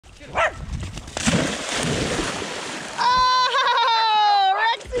Oh,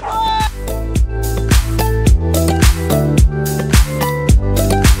 Rexy boy!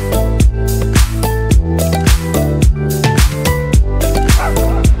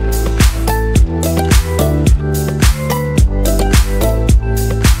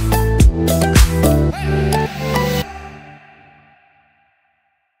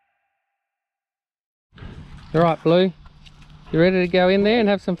 All right, Blue. You ready to go in there and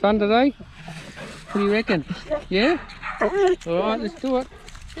have some fun today? What do you reckon? Yeah? All right, let's do it.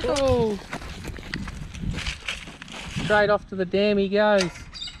 Oh! Straight off to the dam he goes.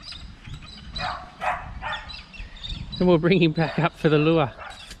 And we'll bring him back up for the lure.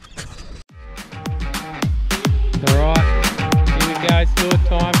 All right, here we go. It's lure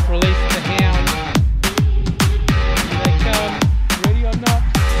time. Release the hounds. Here they come. Ready or not?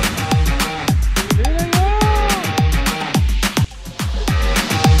 Here they are.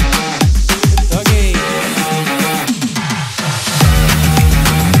 Doggy.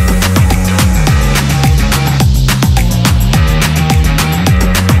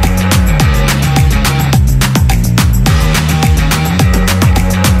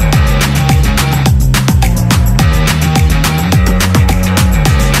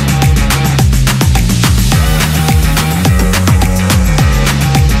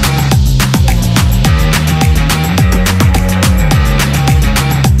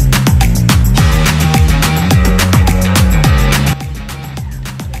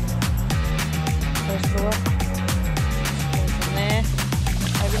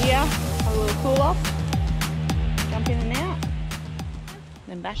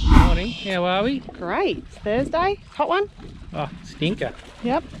 Back. Morning, how are we? Great, it's Thursday, hot one. Oh, stinker.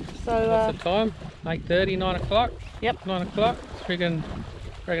 Yep, so what's the time? 8:30, 9 o'clock? Yep. 9 o'clock, it's reckon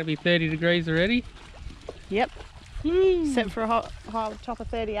it'll be 30 degrees already. Yep, set for a high top of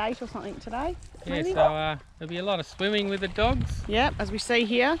 38 or something today. Yeah, maybe? so there'll be a lot of swimming with the dogs. Yep, as we see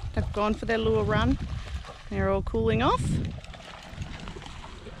here, they've gone for their lure run. They're all cooling off.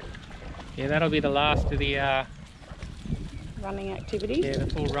 Yeah, that'll be the last of the running activities. yeah, the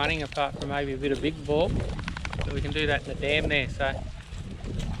full running, apart from maybe a bit of big ball. But we can do that in the dam there, so at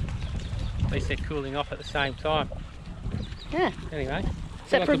least they're cooling off at the same time. Yeah. Anyway,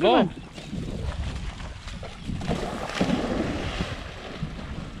 set for a good one.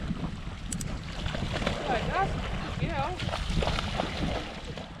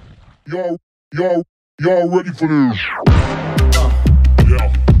 Y'all ready for this?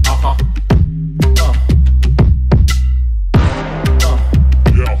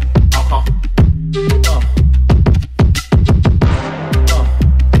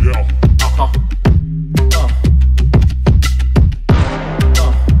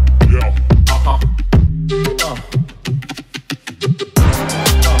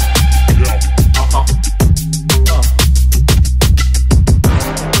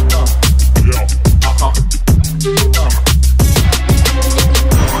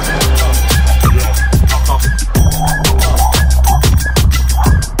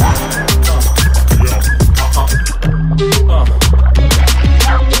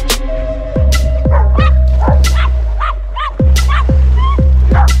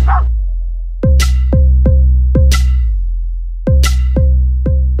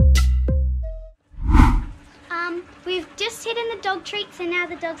 We've just hidden the dog treats and now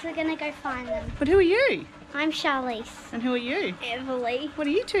the dogs are going to go find them. But who are you? I'm Charlize. And who are you? Everlee. What are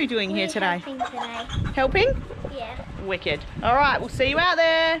you two doing here today? Helping today. Helping? Yeah. Wicked. All right, we'll see you out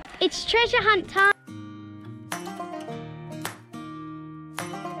there. It's treasure hunt time.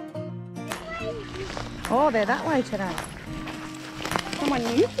 Oh, they're that way today. Someone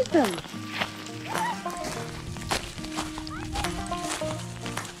uses them.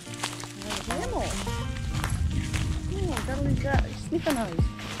 Oh, that'll be that sniffer nose.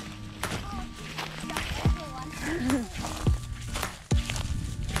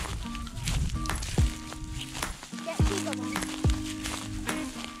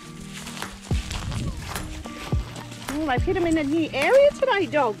 Oh, they've hit them in a new area today,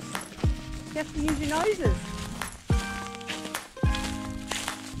 dogs. You have to use your noses.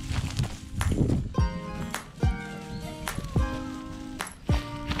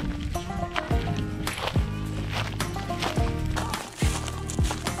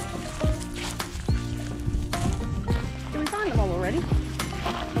 Did we find them all already?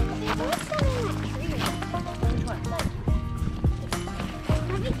 There's also in that tree. Which one?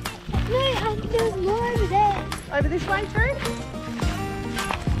 No, there's more over there. Over this way too?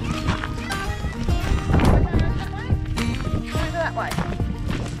 Over that way.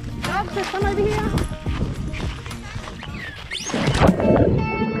 Dogs, there's some over here.